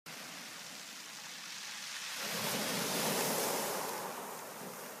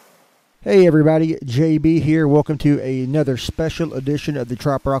Hey everybody, JB here. Welcome to another special edition of the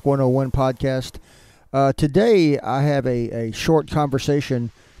Trop Rock 101 podcast. Today I have a short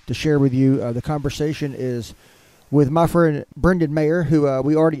conversation to share with you. The conversation is with my friend Brendan Mayer, who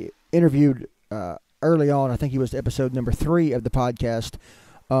we already interviewed early on. I think he was episode number 3 of the podcast.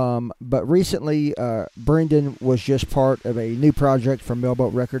 But recently, Brendan was just part of a new project from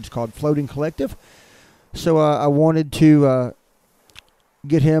Mailboat Records called Floating Collective. So I wanted to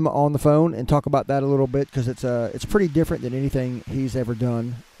get him on the phone and talk about that a little bit because it's pretty different than anything he's ever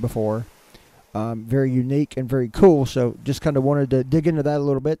done before. Very unique and very cool. So just kind of wanted to dig into that a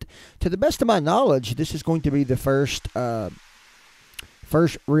little bit. To the best of my knowledge, this is going to be the first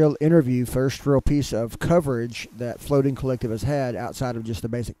real interview, first real piece of coverage that Floating Collective has had outside of just the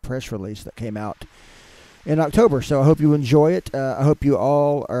basic press release that came out in October. So I hope you enjoy it. I hope you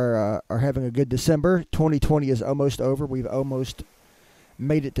all are having a good December. 2020 is almost over. We've almost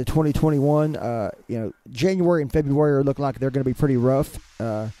made it to 2021. January and February are looking like they're going to be pretty rough.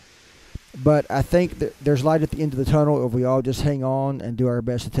 But I think that there's light at the end of the tunnel if we all just hang on and do our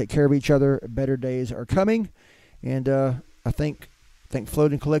best to take care of each other. Better days are coming. And I think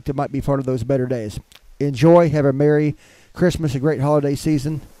Floating Collective might be part of those better days. Enjoy. Have a Merry Christmas, a great holiday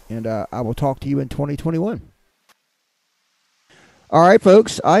season. And I will talk to you in 2021. All right,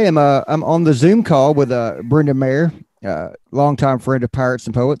 folks. I'm on the Zoom call with Brendan Mayer, longtime friend of Pirates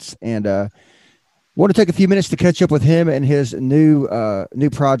and Poets, and want to take a few minutes to catch up with him and his new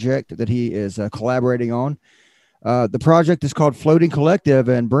project that he is collaborating on. The project is called Floating Collective,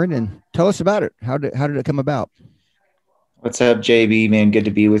 and Brendan, tell us about it. How did it come about? What's up, JB, man? Good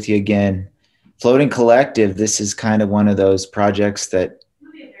to be with you again. Floating Collective, this is kind of one of those projects that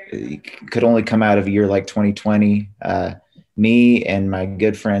could only come out of a year like 2020. Me and my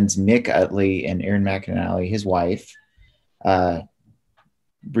good friends Mick Utley and Erin McAnally, his wife,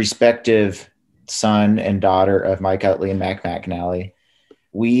 respective son and daughter of Mike Utley and Mac McAnally.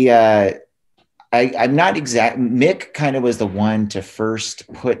 I'm not exact. Mick kind of was the one to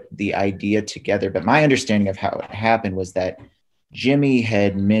first put the idea together, but my understanding of how it happened was that Jimmy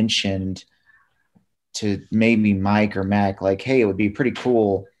had mentioned to maybe Mike or Mac, like, hey, it would be pretty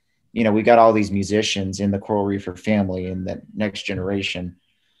cool. You know, we got all these musicians in the Coral Reefer family and the next generation.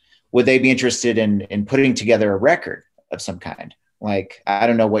 Would they be interested in putting together a record of some kind? Like, I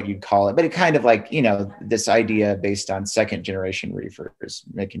don't know what you'd call it, but it kind of like, you know, this idea based on second generation reefers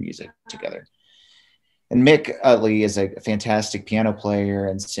making music together. And Mick Utley is a fantastic piano player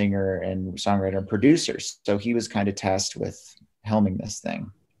and singer and songwriter and producer. So he was kind of tasked with helming this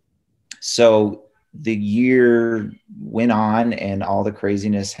thing. So the year went on and all the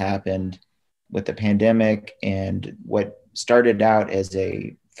craziness happened with the pandemic, and what started out as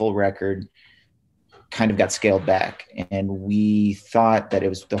a full record kind of got scaled back, and we thought that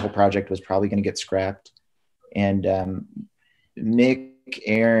the whole project was probably going to get scrapped. And Mick,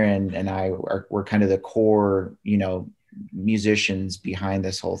 Erin, and I were kind of the core, musicians behind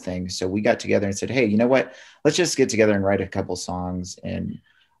this whole thing. So we got together and said, hey, you know what? Let's just get together and write a couple songs, and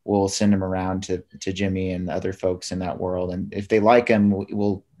we'll send them around to Jimmy and other folks in that world. And if they like them,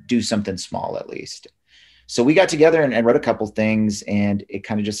 we'll do something small at least. So we got together and wrote a couple things, and it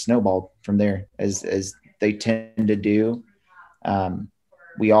kind of just snowballed from there, as they tend to do.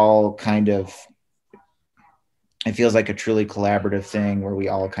 We all kind of, it feels like a truly collaborative thing where we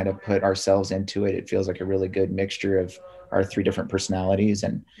all kind of put ourselves into it. It feels like a really good mixture of our 3 different personalities,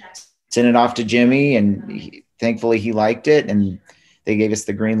 and sent it off to Jimmy, and thankfully he liked it, and they gave us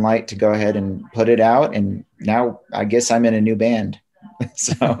the green light to go ahead and put it out. And now I guess I'm in a new band.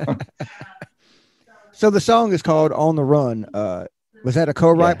 So the song is called On the Run. Was that a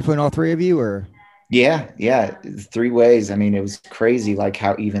co-write between all 3 of you, or? Yeah. 3 ways. I mean, it was crazy, like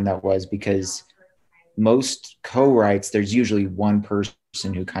how even that was, because most co-writes, there's usually one person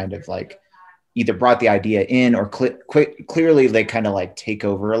who kind of like either brought the idea in or clearly they kind of like take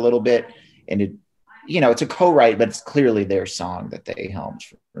over a little bit. And it, it's a co-write, but it's clearly their song that they helmed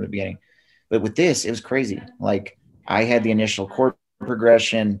from the beginning. But with this, it was crazy. Like, I had the initial chord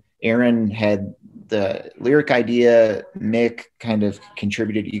progression. Erin had the lyric idea. Mick kind of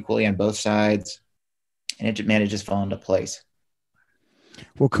contributed equally on both sides. And it just fell into place.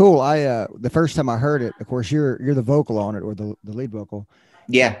 Well, cool. The first time I heard it, of course, you're the vocal on it, or the lead vocal.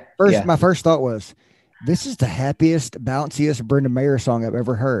 Yeah. My first thought was, this is the happiest, bounciest Brendan Mayer song I've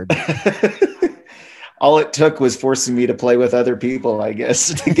ever heard. All it took was forcing me to play with other people, I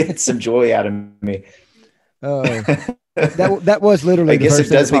guess, to get some joy out of me. Oh, that was literally the first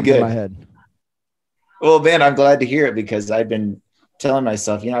thing that popped in my head. Well, man, I'm glad to hear it, because I've been telling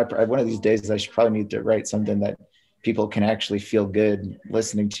myself, one of these days I should probably need to write something that people can actually feel good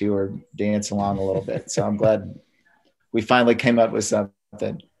listening to or dance along a little bit. So I'm glad we finally came up with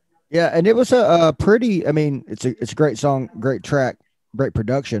something. Yeah, and it was a pretty. I mean, it's a great song, great track, great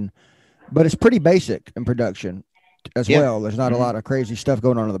production, but it's pretty basic in production as Yeah. well. There's not a lot of crazy stuff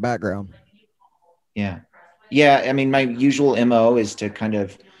going on in the background. Yeah. Yeah. I mean, my usual MO is to kind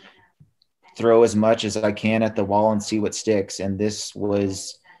of throw as much as I can at the wall and see what sticks. And this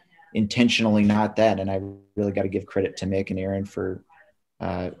was intentionally not that. And I really got to give credit to Mick and Erin for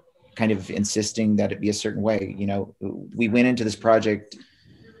kind of insisting that it be a certain way. You know, we went into this project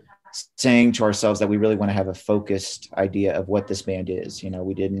saying to ourselves that we really want to have a focused idea of what this band is. You know,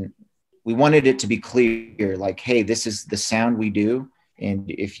 we wanted it to be clear, like, hey, this is the sound we do. And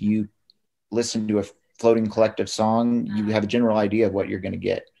if you listen to a Floating Collective song, you have a general idea of what you're going to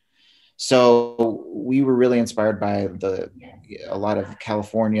get. So we were really inspired by a lot of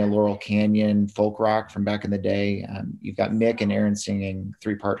California, Laurel Canyon folk rock from back in the day. You've got Mick and Erin singing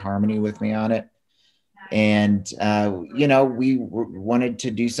 3-part harmony with me on it. And, you know, we wanted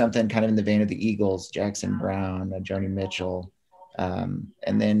to do something kind of in the vein of the Eagles, Jackson Browne, Joni Mitchell, and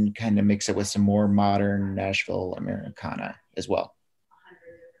then kind of mix it with some more modern Nashville Americana as well.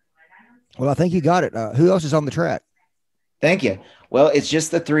 Well, I think you got it. Who else is on the track? Thank you. Well, it's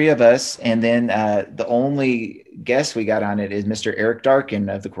just the three of us. And then the only guest we got on it is Mr. Eric Darkin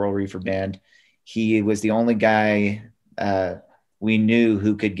of the Coral Reefer Band. He was the only guy we knew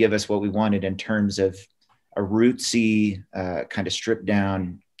who could give us what we wanted in terms of a rootsy, kind of stripped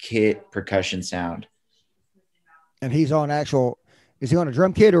down kit percussion sound. And he's on is he on a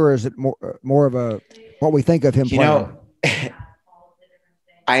drum kit, or is it more of a, what we think of him playing? Know,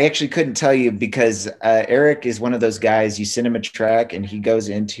 I actually couldn't tell you because Eric is one of those guys, you send him a track and he goes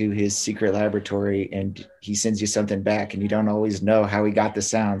into his secret laboratory and he sends you something back, and you don't always know how he got the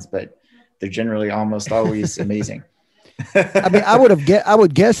sounds, but they're generally almost always amazing. I mean, I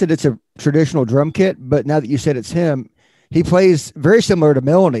would guess that it's a traditional drum kit, but now that you said it's him, he plays very similar to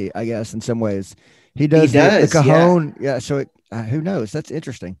Melanie, I guess, in some ways. He does the cajon. Yeah. So who knows? That's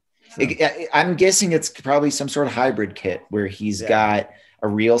interesting. So. I'm guessing it's probably some sort of hybrid kit where he's got a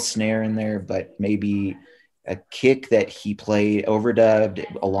real snare in there, but maybe a kick that he played overdubbed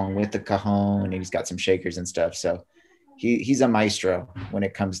along with the cajon, and he's got some shakers and stuff. So he's a maestro when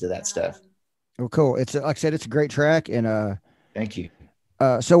it comes to that stuff. Oh, cool. It's like I said, it's a great track. And thank you.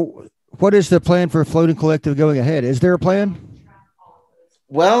 So what is the plan for Floating Collective going ahead? Is there a plan?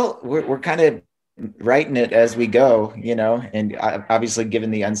 Well, we're kind of writing it as we go, you know, and obviously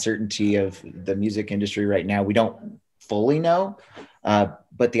given the uncertainty of the music industry right now, we don't fully know.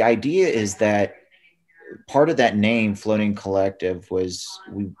 But the idea is that part of that name, Floating Collective, was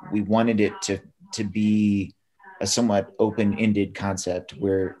we wanted it to be a somewhat open-ended concept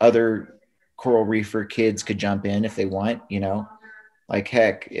where other Coral Reefer kids could jump in if they want, you know, like,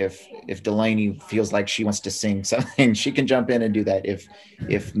 heck, if Delaney feels like she wants to sing something, she can jump in and do that. If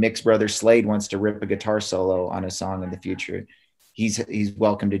Mick's brother Slade wants to rip a guitar solo on a song in the future, he's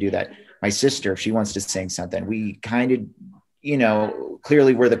welcome to do that. My sister, if she wants to sing something, we kind of, you know,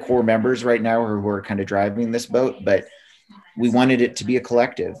 clearly we're the core members right now who are kind of driving this boat, but we wanted it to be a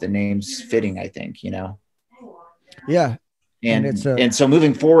collective. The name's fitting, I think, you know? Yeah. And so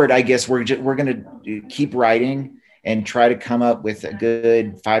moving forward, I guess we're going to keep writing and try to come up with a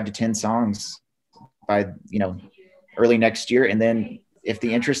good 5 to 10 songs by, you know, early next year. And then if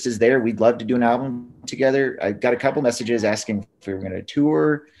the interest is there, we'd love to do an album together. I got a couple messages asking if we were going to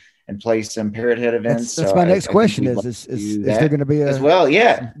tour and play some Parrot Head events. That's my next question is there going to be as well?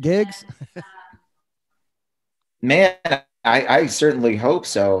 Yeah. Gigs? Man, I certainly hope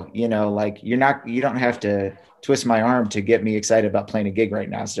so. You know, like you don't have to twist my arm to get me excited about playing a gig right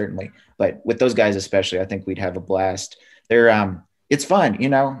now, certainly. But with those guys, especially, I think we'd have a blast. It's fun, you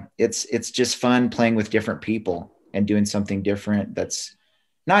know, it's just fun playing with different people and doing something different. That's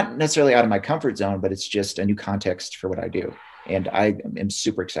not necessarily out of my comfort zone, but it's just a new context for what I do. And I am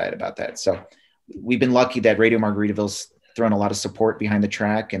super excited about that. So we've been lucky that Radio Margaritaville's thrown a lot of support behind the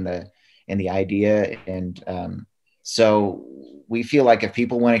track and the idea. And so we feel like if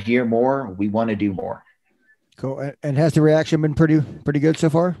people want to hear more, we want to do more. Cool. And has the reaction been pretty good so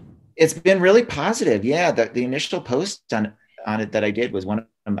far? It's been really positive. Yeah. The initial post on it that I did was one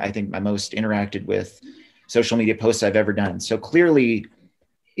of, I think, my most interacted with social media posts I've ever done. So clearly,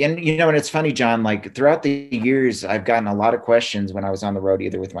 and you know, and it's funny, John, like throughout the years, I've gotten a lot of questions when I was on the road,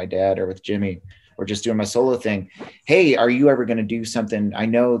 either with my dad or with Jimmy or just doing my solo thing. Hey, are you ever going to do something? I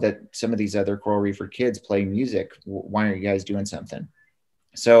know that some of these other Coral Reefer kids play music. Why aren't you guys doing something?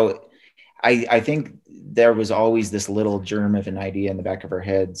 So I think there was always this little germ of an idea in the back of our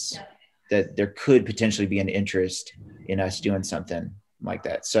heads that there could potentially be an interest in us doing something like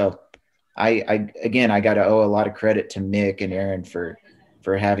that. So I got to owe a lot of credit to Mick and Erin for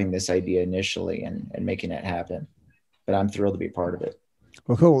having this idea initially and making it happen. But I'm thrilled to be a part of it.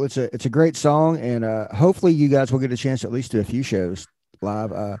 Well, cool. It's a great song, and hopefully you guys will get a chance to at least do a few shows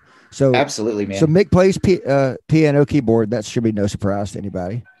live. So absolutely, man. So Mick plays piano, keyboard. That should be no surprise to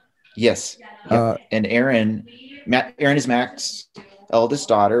anybody. Yes. Yep. And Erin is Mac's eldest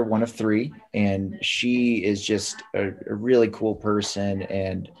daughter, one of three, and she is just a really cool person.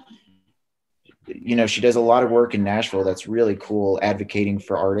 And she does a lot of work in Nashville that's really cool, advocating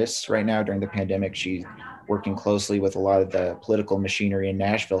for artists right now during the pandemic. She's working closely with a lot of the political machinery in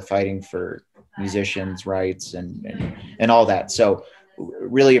Nashville, fighting for musicians' rights and all that. So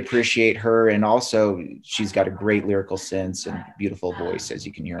really appreciate her. And also she's got a great lyrical sense and beautiful voice, as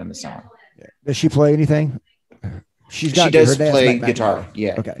you can hear in the song. Does she play anything? She does play guitar.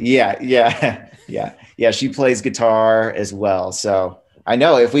 Yeah. Okay. Yeah. She plays guitar as well. So I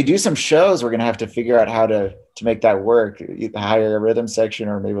know if we do some shows, we're going to have to figure out how to make that work. Either hire a rhythm section,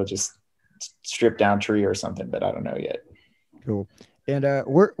 or maybe we'll just strip down Tree or something, but I don't know yet. Cool. And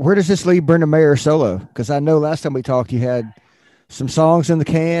where does this leave Brenda Mayer solo? Because I know last time we talked, you had some songs in the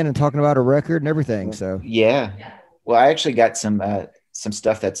can and talking about a record and everything. So yeah. Well, I actually got some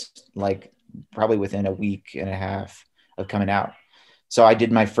stuff that's like probably within a week and a half of coming out. So I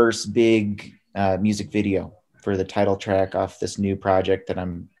did my first big music video for the title track off this new project that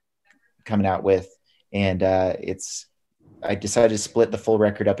I'm coming out with. And I decided to split the full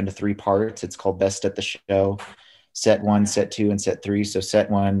record up into 3 parts. It's called Best at the Show, set 1, set 2, and set 3. So set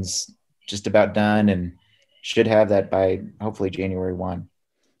 1's just about done and should have that by hopefully January 1.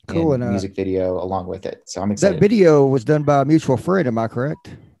 Cool. And music video along with it. So I'm excited. That video was done by a mutual friend. Am I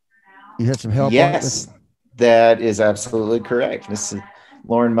correct? You had some help? Yes, that is absolutely correct. This is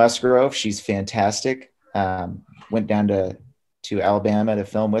Lauren Musgrove. She's fantastic. Went down to Alabama to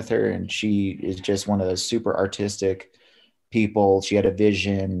film with her, and she is just one of those super artistic people. She had a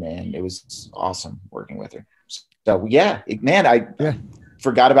vision, and it was awesome working with her. So yeah, man, I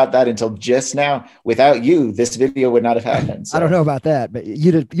forgot about that until just now. Without you, this video would not have happened. So. I don't know about that, but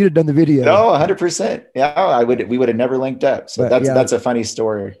you'd have done the video. No, 100%. Yeah, we would have never linked up. So that's a funny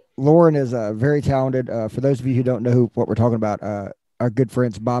story. Lauren is very talented. For those of you who don't know what we're talking about, our good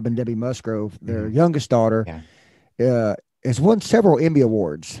friends Bob and Debbie Musgrove, their youngest daughter, has won several Emmy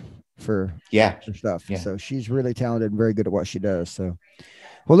Awards for some stuff. Yeah. So she's really talented and very good at what she does. So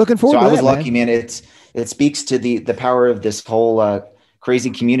we're looking forward to that. So I was lucky, man. It speaks to the power of this whole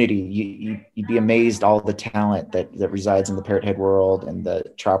crazy community. You'd be amazed all the talent that resides in the Parrot Head world and the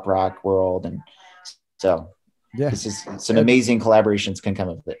Trop Rock world. And so this is some amazing collaborations can come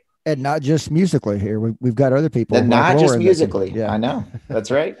of it. And not just musically here. We've got other people. And not just musically. I know. That's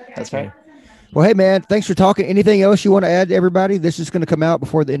right. That's right. Well, hey, man, thanks for talking. Anything else you want to add to everybody? This is going to come out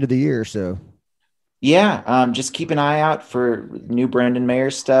before the end of the year. So, just keep an eye out for new Brendan Mayer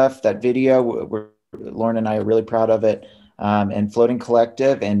stuff. That video, Lauren and I are really proud of it. And Floating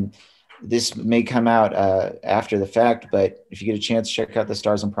Collective. And this may come out after the fact, but if you get a chance, check out the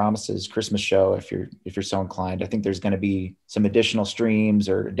Stars and Promises Christmas show if you're so inclined. I think there's going to be some additional streams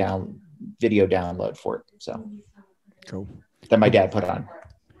or video download for it. So cool. That my dad put on.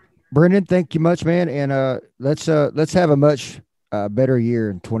 Brendan, thank you much, man. And let's have a much better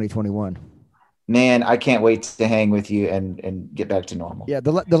year in 2021. Man, I can't wait to hang with you and get back to normal. Yeah,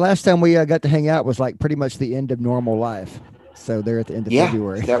 the last time we got to hang out was like pretty much the end of normal life. So they're at the end of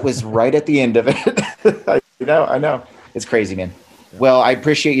February. That was right at the end of it. I know. It's crazy, man. Yeah. Well, I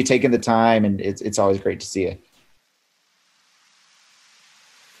appreciate you taking the time, and it's always great to see you.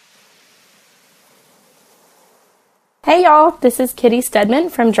 Hey y'all, this is Kitty Stedman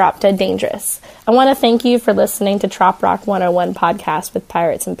from Drop Dead Dangerous. I want to thank you for listening to Trop Rock 101 podcast with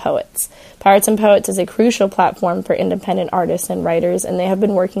Pirates and Poets. Pirates and Poets is a crucial platform for independent artists and writers, and they have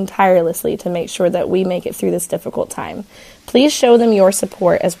been working tirelessly to make sure that we make it through this difficult time. Please show them your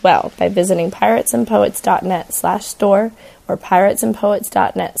support as well by visiting piratesandpoets.net/store or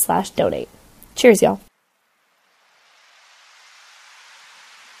piratesandpoets.net/donate. Cheers, y'all.